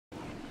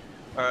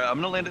Alright, I'm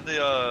gonna land at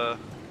the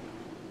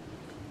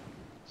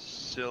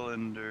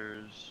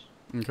cylinders.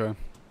 Okay.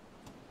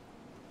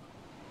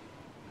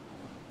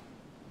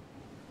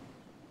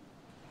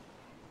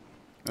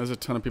 There's a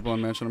ton of people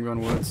on mansion. I'm going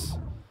woods.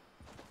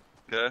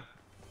 Okay.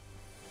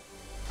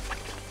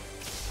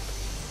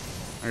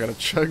 I got a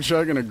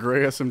chug and a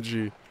gray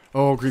SMG.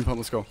 Oh, green pump.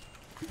 Let's go.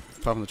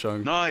 Popping the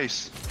chug.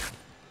 Nice.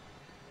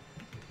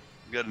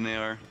 We got an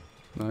AR.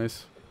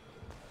 Nice.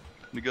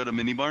 We go to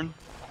mini barn.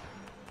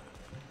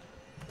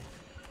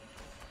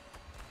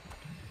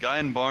 Guy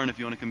in barn if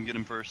you want to come get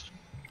him first.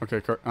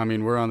 Okay, I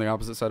mean, we're on the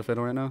opposite side of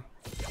Fatal right now.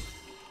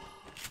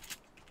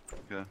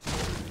 Okay.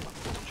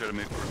 Try to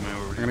make my way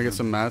over. I'm gonna get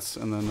some mats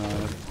and then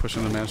push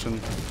in the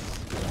mansion.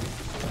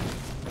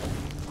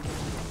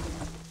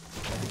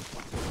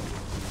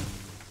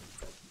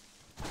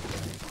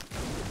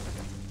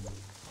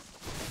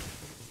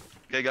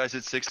 Okay, guys,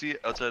 it's 60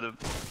 outside of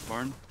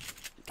barn.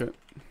 Okay.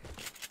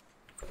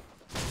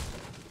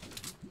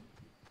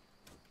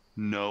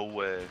 No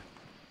way.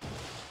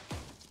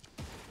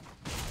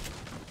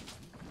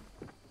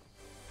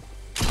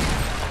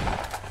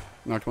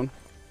 Knocked one.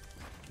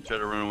 Try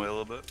to run away a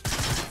little bit.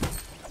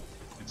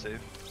 Good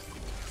save.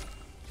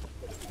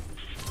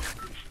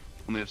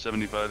 Only have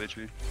 75 HP.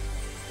 Okay.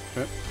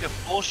 You have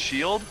full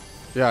shield?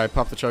 Yeah, I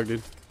popped the chug,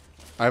 dude.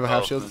 I have a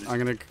half shield. Nice. I'm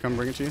gonna come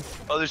bring it to you.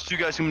 Oh, there's two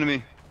guys coming to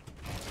me.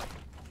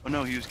 Oh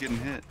no, he was getting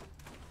hit.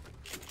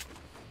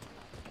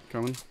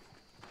 Coming.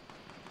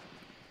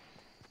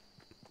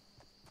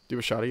 Do you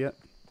have a shotty yet?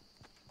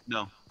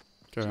 No.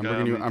 Okay,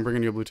 I'm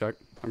bringing you a blue tech.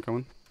 I'm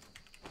coming.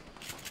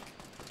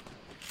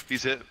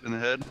 He's hit in the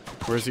head.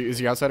 Where is he? Is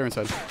he outside or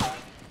inside?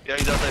 Yeah,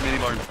 he's outside mini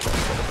barn.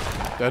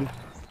 Dead.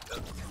 Yeah.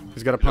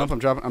 He's got a pump. I'm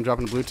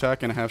dropping a blue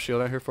tech and a half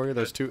shield out here for you.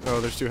 There's two.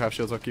 Oh, there's two half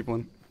shields. I'll keep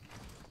one.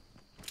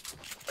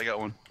 I got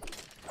one.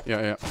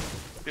 Yeah, yeah.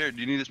 Here, do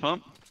you need this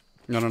pump?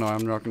 No.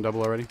 I'm rocking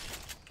double already.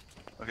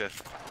 Okay.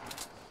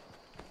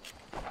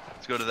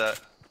 Let's go to that.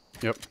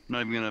 Yep. I'm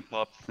not even gonna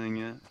pop the thing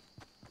yet.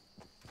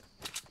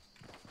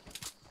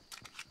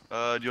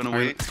 Do you wanna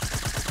wait?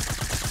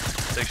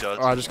 Take shots.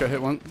 Oh, I just got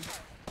hit one.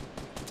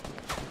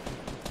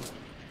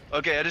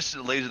 Okay, I just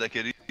lasered that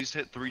kid. He's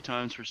hit 3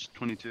 times for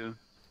 22.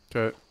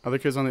 Okay. Other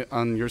kids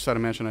on your side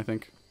of mansion, I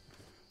think.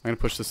 I'm gonna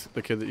push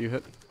the kid that you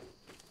hit.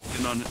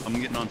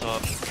 I'm getting on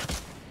top.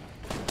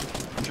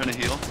 I'm trying to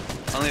heal.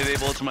 I only have 8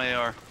 bullets in my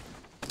AR.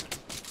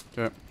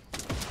 Okay.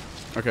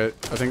 Okay,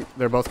 I think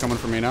they're both coming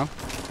for me now.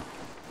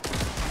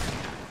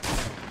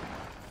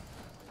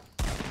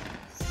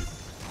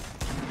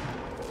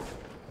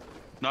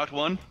 Knocked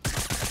one.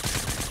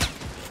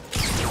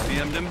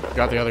 BM'd him.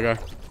 Got the other guy.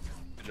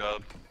 Good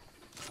job.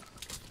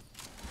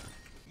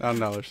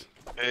 $1,000.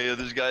 Hey,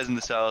 there's guys in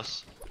this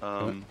house.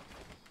 Right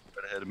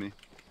ahead of me.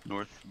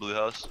 North, blue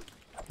house.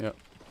 Yep.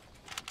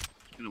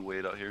 Just gonna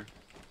wait out here.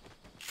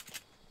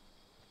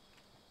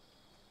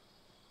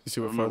 You see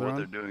I what don't know farther what on?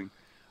 they're doing.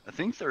 I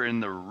think they're in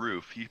the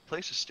roof. He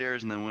placed the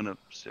stairs and then went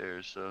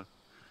upstairs, so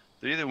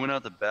they either went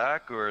out the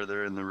back or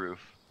they're in the roof.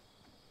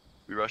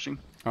 We rushing?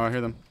 Oh, I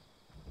hear them.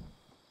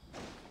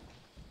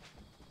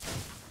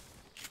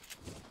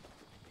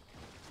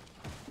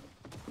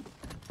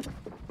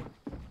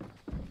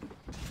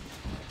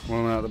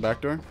 One went out the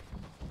back door.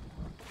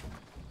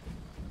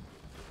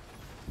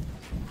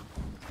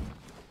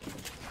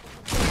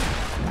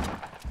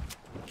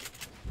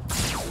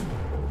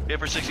 Hit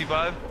for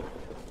 65.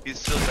 He's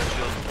still got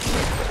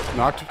shield.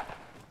 Knocked.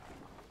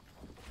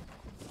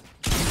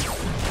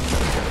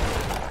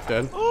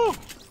 Dead. Ooh!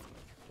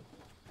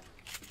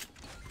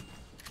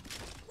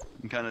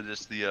 I'm kind of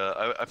just the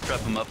I prep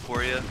him up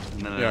for you,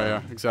 and then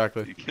Yeah,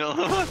 exactly. you kill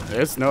him.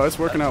 It's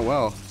working out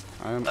well.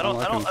 I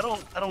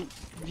don't,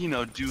 you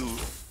know,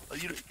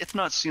 it's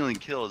not stealing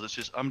kills. It's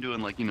just I'm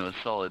doing like, you know, a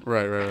solid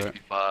Right.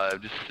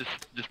 55,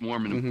 just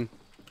warming him.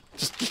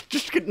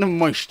 Just getting them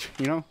moist,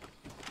 you know.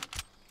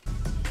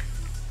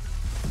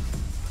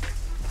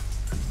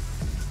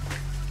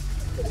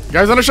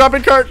 Guys on a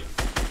shopping cart.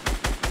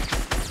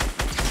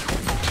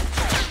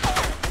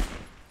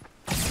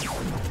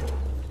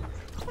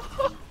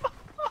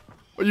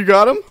 Oh, you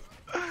got him?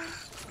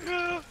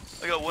 Yeah,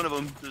 I got one of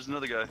them. There's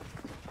another guy.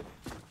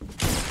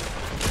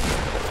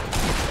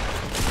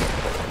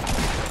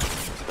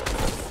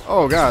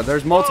 Oh god,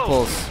 there's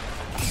multiples.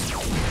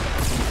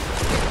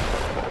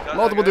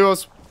 Multiple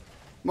duos.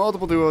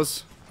 Multiple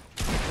duos.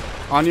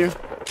 On you.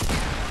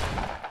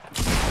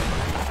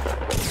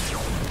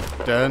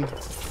 Dead.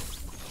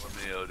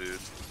 Mayo, dude.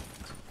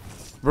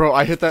 Bro,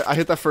 I hit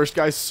that first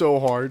guy so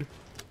hard.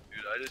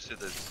 Dude, I just hit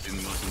the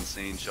most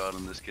insane shot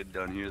on this kid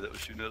down here that was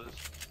shooting at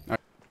us.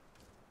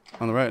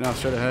 On the right now,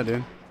 straight ahead,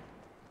 dude.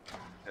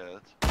 Yeah,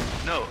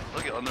 that's... No,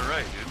 look at on the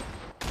right, dude.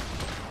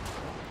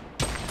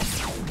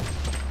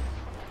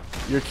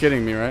 You're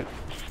kidding me, right?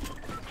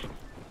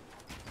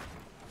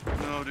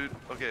 No, dude.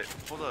 Okay,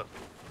 hold up.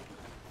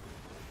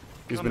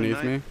 He's Coming, beneath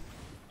knight. me.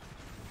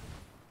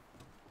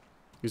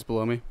 He's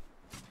below me.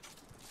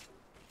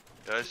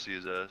 Yeah, I see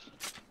his ass.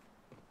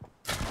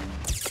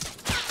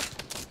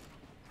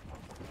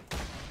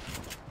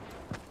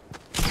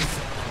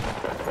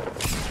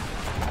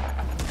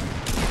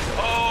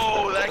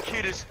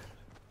 Kid is.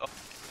 Oh.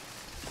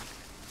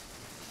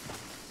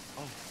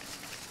 Oh.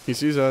 He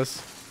sees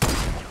us.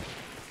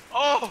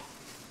 Oh!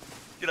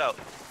 Get out.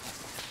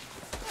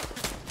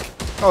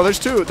 Oh, there's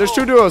two. There's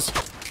two duos.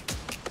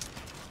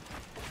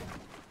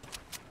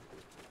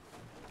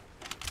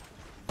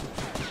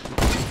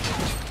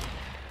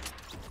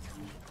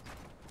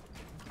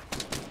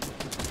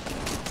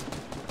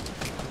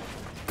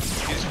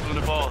 He's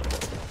flipping the ball.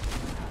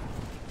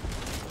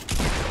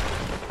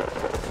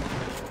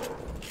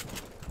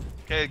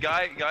 Okay,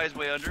 guy's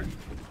way under.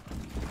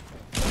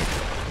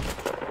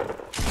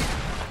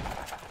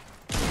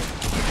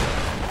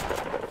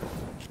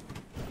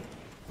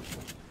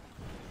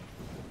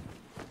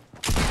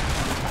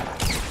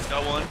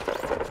 Got one.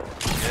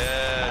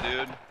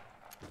 Yeah, dude.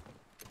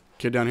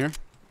 Kid down here.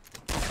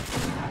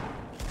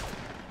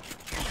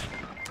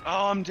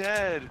 Oh, I'm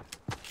dead.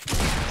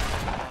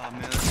 Oh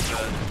man, that's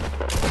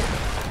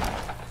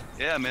bad.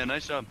 Yeah, man,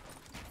 nice job.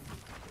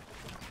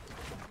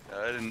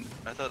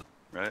 I thought,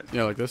 right?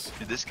 Yeah, like this.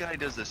 Dude, this guy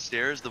does the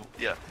stairs, he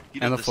does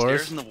And the the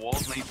floors? stairs and the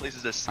walls, and then he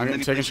places this.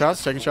 I'm taking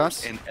shots. Taking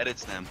shots. And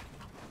edits them.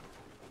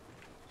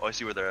 Oh, I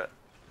see where they're at.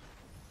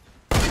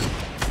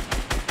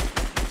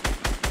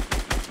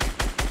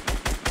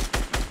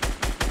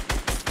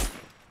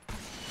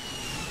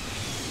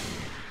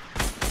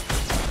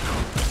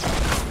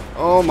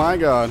 Oh my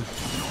god.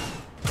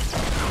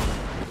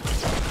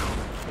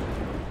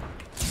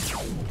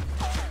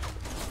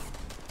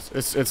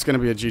 It's gonna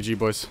be a GG,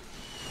 boys.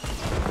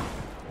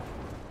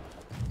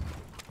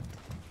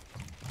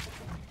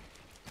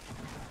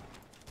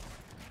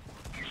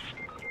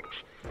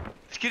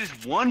 This kid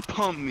just one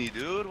pumped me,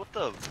 dude. What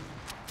the?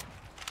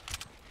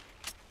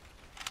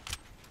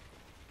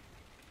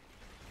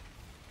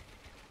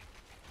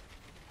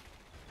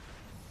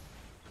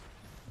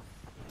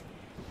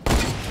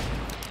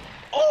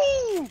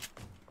 Oh!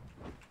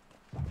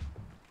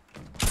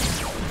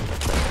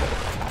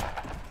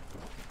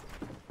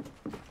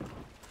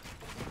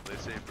 Play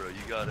safe, bro. You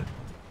got it.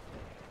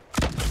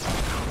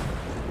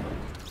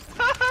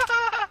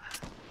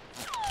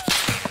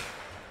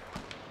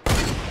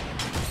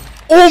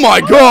 Oh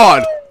my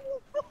god!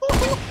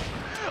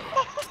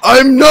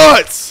 I'm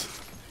nuts!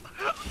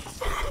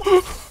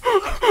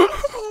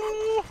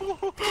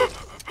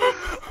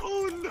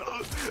 Oh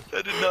no!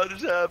 That did not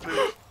just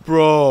happen.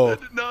 Bro.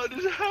 That did not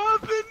just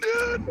happen,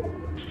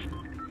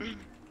 dude.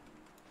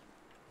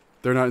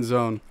 They're not in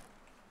zone.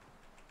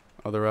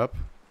 Oh, they're up.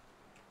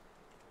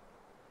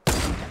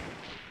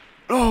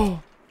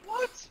 Oh!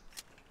 What?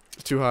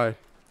 It's too high.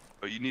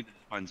 Oh, you need to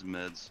find some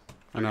meds.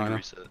 I know, I know.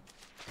 Reset.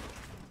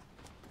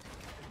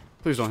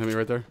 Please don't hit me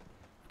right there.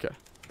 Okay.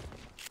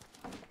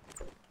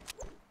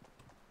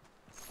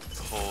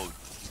 Oh.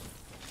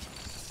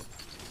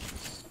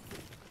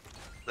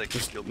 Like,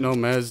 Just killed me. no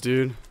mez,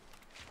 dude.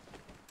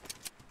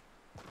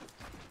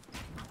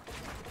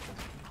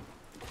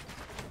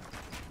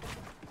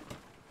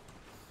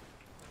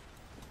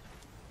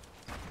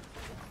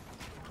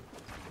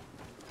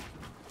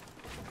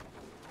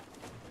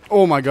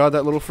 Oh my god,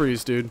 that little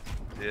freeze, dude.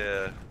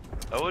 Yeah.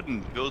 I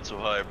wouldn't build so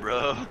high,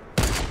 bro.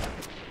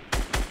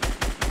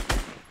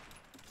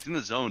 It's in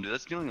the zone, dude.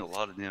 That's dealing a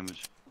lot of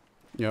damage.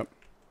 Yep.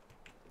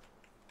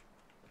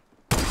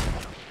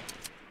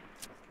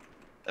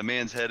 That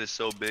man's head is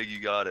so big, you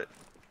got it.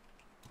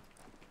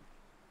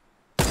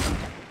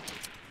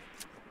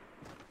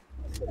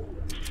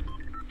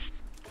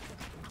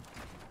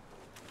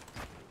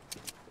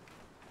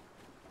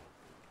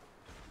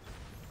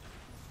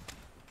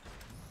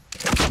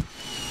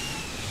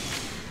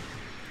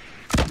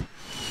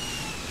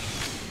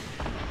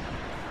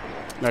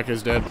 That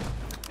kid's dead.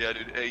 Yeah,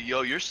 dude. Hey,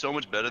 yo, you're so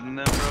much better than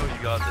them, bro.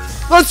 You got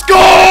this. Let's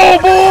go,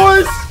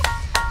 boys!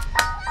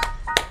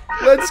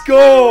 Let's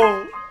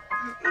go!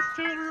 That's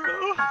 2 in a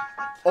row.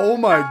 Oh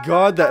my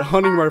god, that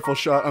hunting rifle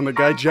shot on the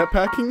guy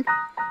jetpacking.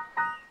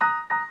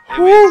 Hey,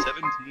 we had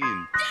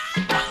 17.